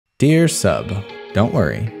Dear sub, don't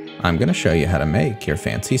worry, I'm going to show you how to make your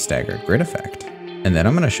fancy staggered grid effect. And then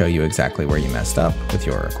I'm going to show you exactly where you messed up with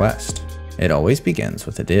your request. It always begins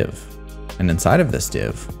with a div. And inside of this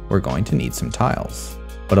div, we're going to need some tiles.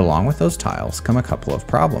 But along with those tiles come a couple of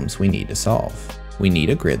problems we need to solve. We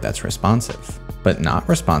need a grid that's responsive, but not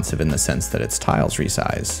responsive in the sense that its tiles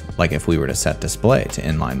resize, like if we were to set display to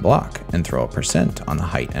inline block and throw a % on the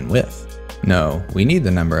height and width. No, we need the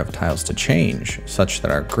number of tiles to change such that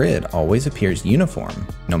our grid always appears uniform,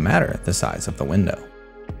 no matter the size of the window.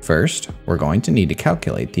 First, we're going to need to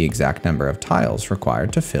calculate the exact number of tiles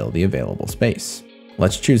required to fill the available space.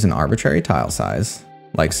 Let's choose an arbitrary tile size,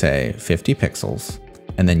 like say 50 pixels,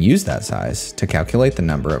 and then use that size to calculate the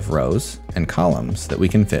number of rows and columns that we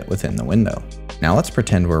can fit within the window. Now let's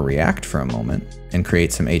pretend we're React for a moment and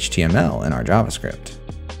create some HTML in our JavaScript.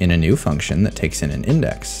 In a new function that takes in an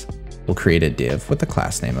index, we'll create a div with the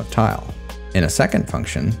class name of tile. In a second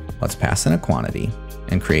function, let's pass in a quantity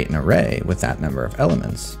and create an array with that number of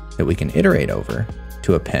elements that we can iterate over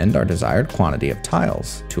to append our desired quantity of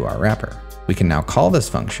tiles to our wrapper. We can now call this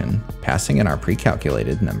function, passing in our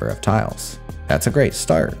pre-calculated number of tiles. That's a great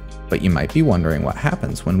start, but you might be wondering what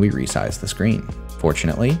happens when we resize the screen.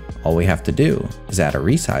 Fortunately, all we have to do is add a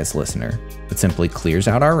resize listener that simply clears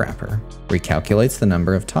out our wrapper, recalculates the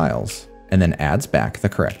number of tiles, and then adds back the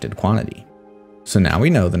corrected quantity. So now we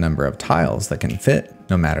know the number of tiles that can fit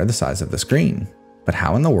no matter the size of the screen. But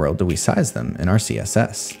how in the world do we size them in our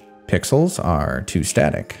CSS? Pixels are too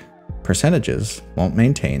static. Percentages won't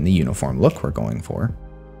maintain the uniform look we're going for.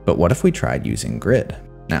 But what if we tried using grid?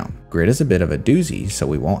 Now, grid is a bit of a doozy, so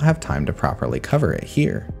we won't have time to properly cover it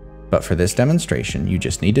here. But for this demonstration, you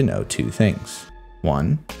just need to know two things.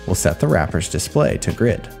 1, we'll set the wrapper's display to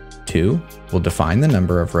grid. 2, we'll define the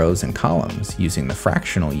number of rows and columns using the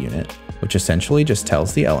fractional unit, which essentially just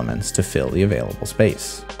tells the elements to fill the available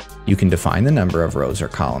space. You can define the number of rows or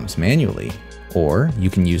columns manually, or you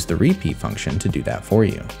can use the repeat function to do that for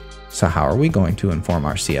you. So how are we going to inform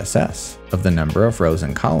our CSS of the number of rows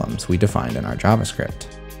and columns we defined in our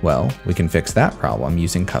JavaScript? Well, we can fix that problem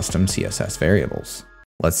using custom CSS variables.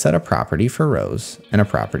 Let's set a property for rows and a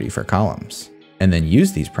property for columns, and then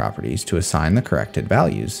use these properties to assign the corrected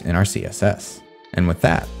values in our CSS. And with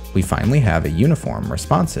that, we finally have a uniform,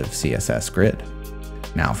 responsive CSS grid.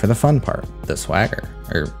 Now for the fun part, the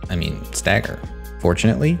Stagger.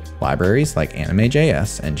 Fortunately, libraries like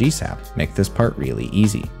AnimeJS and GSAP make this part really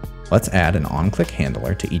easy. Let's add an on-click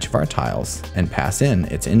handler to each of our tiles and pass in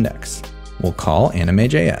its index. We'll call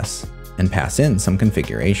AnimeJS and pass in some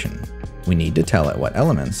configuration. We need to tell it what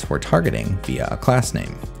elements we're targeting via a class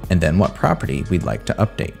name, and then what property we'd like to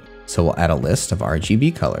update. So we'll add a list of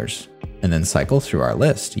RGB colors, and then cycle through our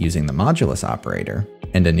list using the modulus operator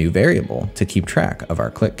and a new variable to keep track of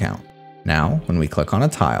our click count. Now, when we click on a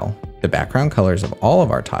tile, the background colors of all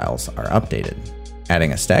of our tiles are updated.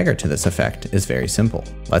 Adding a stagger to this effect is very simple.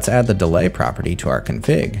 Let's add the delay property to our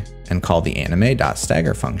config and call the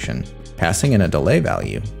anime.stagger function, passing in a delay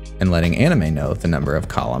value and letting anime know the number of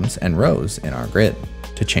columns and rows in our grid.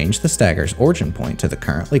 To change the stagger's origin point to the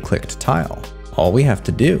currently clicked tile, all we have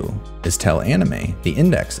to do is tell anime the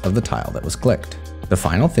index of the tile that was clicked. The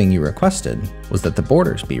final thing you requested was that the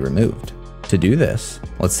borders be removed. To do this,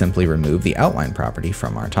 let's simply remove the outline property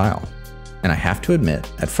from our tile. And I have to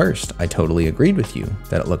admit, at first I totally agreed with you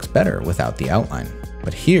that it looks better without the outline.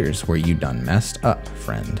 But here's where you done messed up,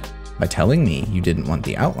 friend. By telling me you didn't want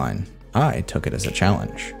the outline, I took it as a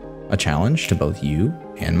challenge. A challenge to both you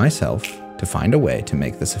and myself to find a way to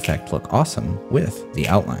make this effect look awesome with the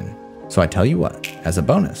outline. So I tell you what, as a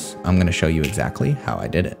bonus, I'm going to show you exactly how I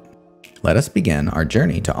did it. Let us begin our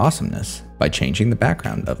journey to awesomeness by changing the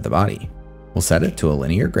background of the body. We'll set it to a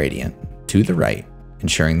linear gradient to the right,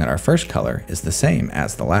 ensuring that our first color is the same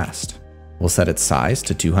as the last. We'll set its size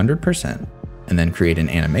to 200% and then create an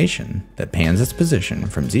animation that pans its position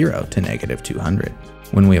from 0 to -200.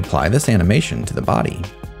 When we apply this animation to the body,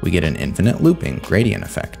 we get an infinite looping gradient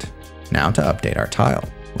effect. Now to update our tile,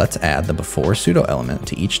 let's add the before pseudo element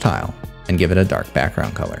to each tile and give it a dark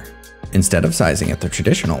background color. Instead of sizing it the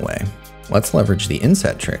traditional way, let's leverage the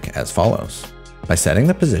inset trick as follows. By setting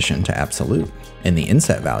the position to absolute and the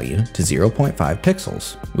inset value to 0.5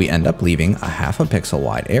 pixels, we end up leaving a half a pixel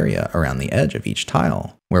wide area around the edge of each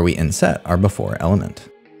tile where we inset our before element.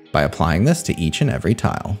 By applying this to each and every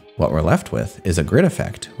tile, what we're left with is a grid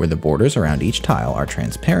effect where the borders around each tile are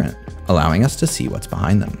transparent, allowing us to see what's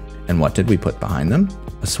behind them. And what did we put behind them?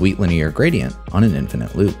 A sweet linear gradient on an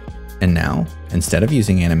infinite loop. And now, instead of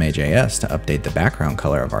using AnimeJS to update the background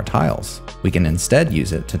color of our tiles, we can instead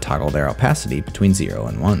use it to toggle their opacity between 0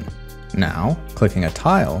 and 1. Now, clicking a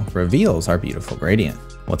tile reveals our beautiful gradient.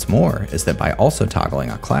 What's more is that by also toggling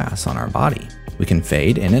a class on our body, we can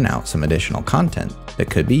fade in and out some additional content that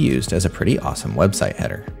could be used as a pretty awesome website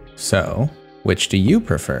header. So, which do you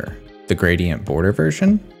prefer? The gradient border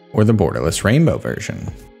version or the borderless rainbow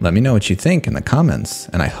version? Let me know what you think in the comments,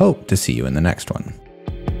 and I hope to see you in the next one.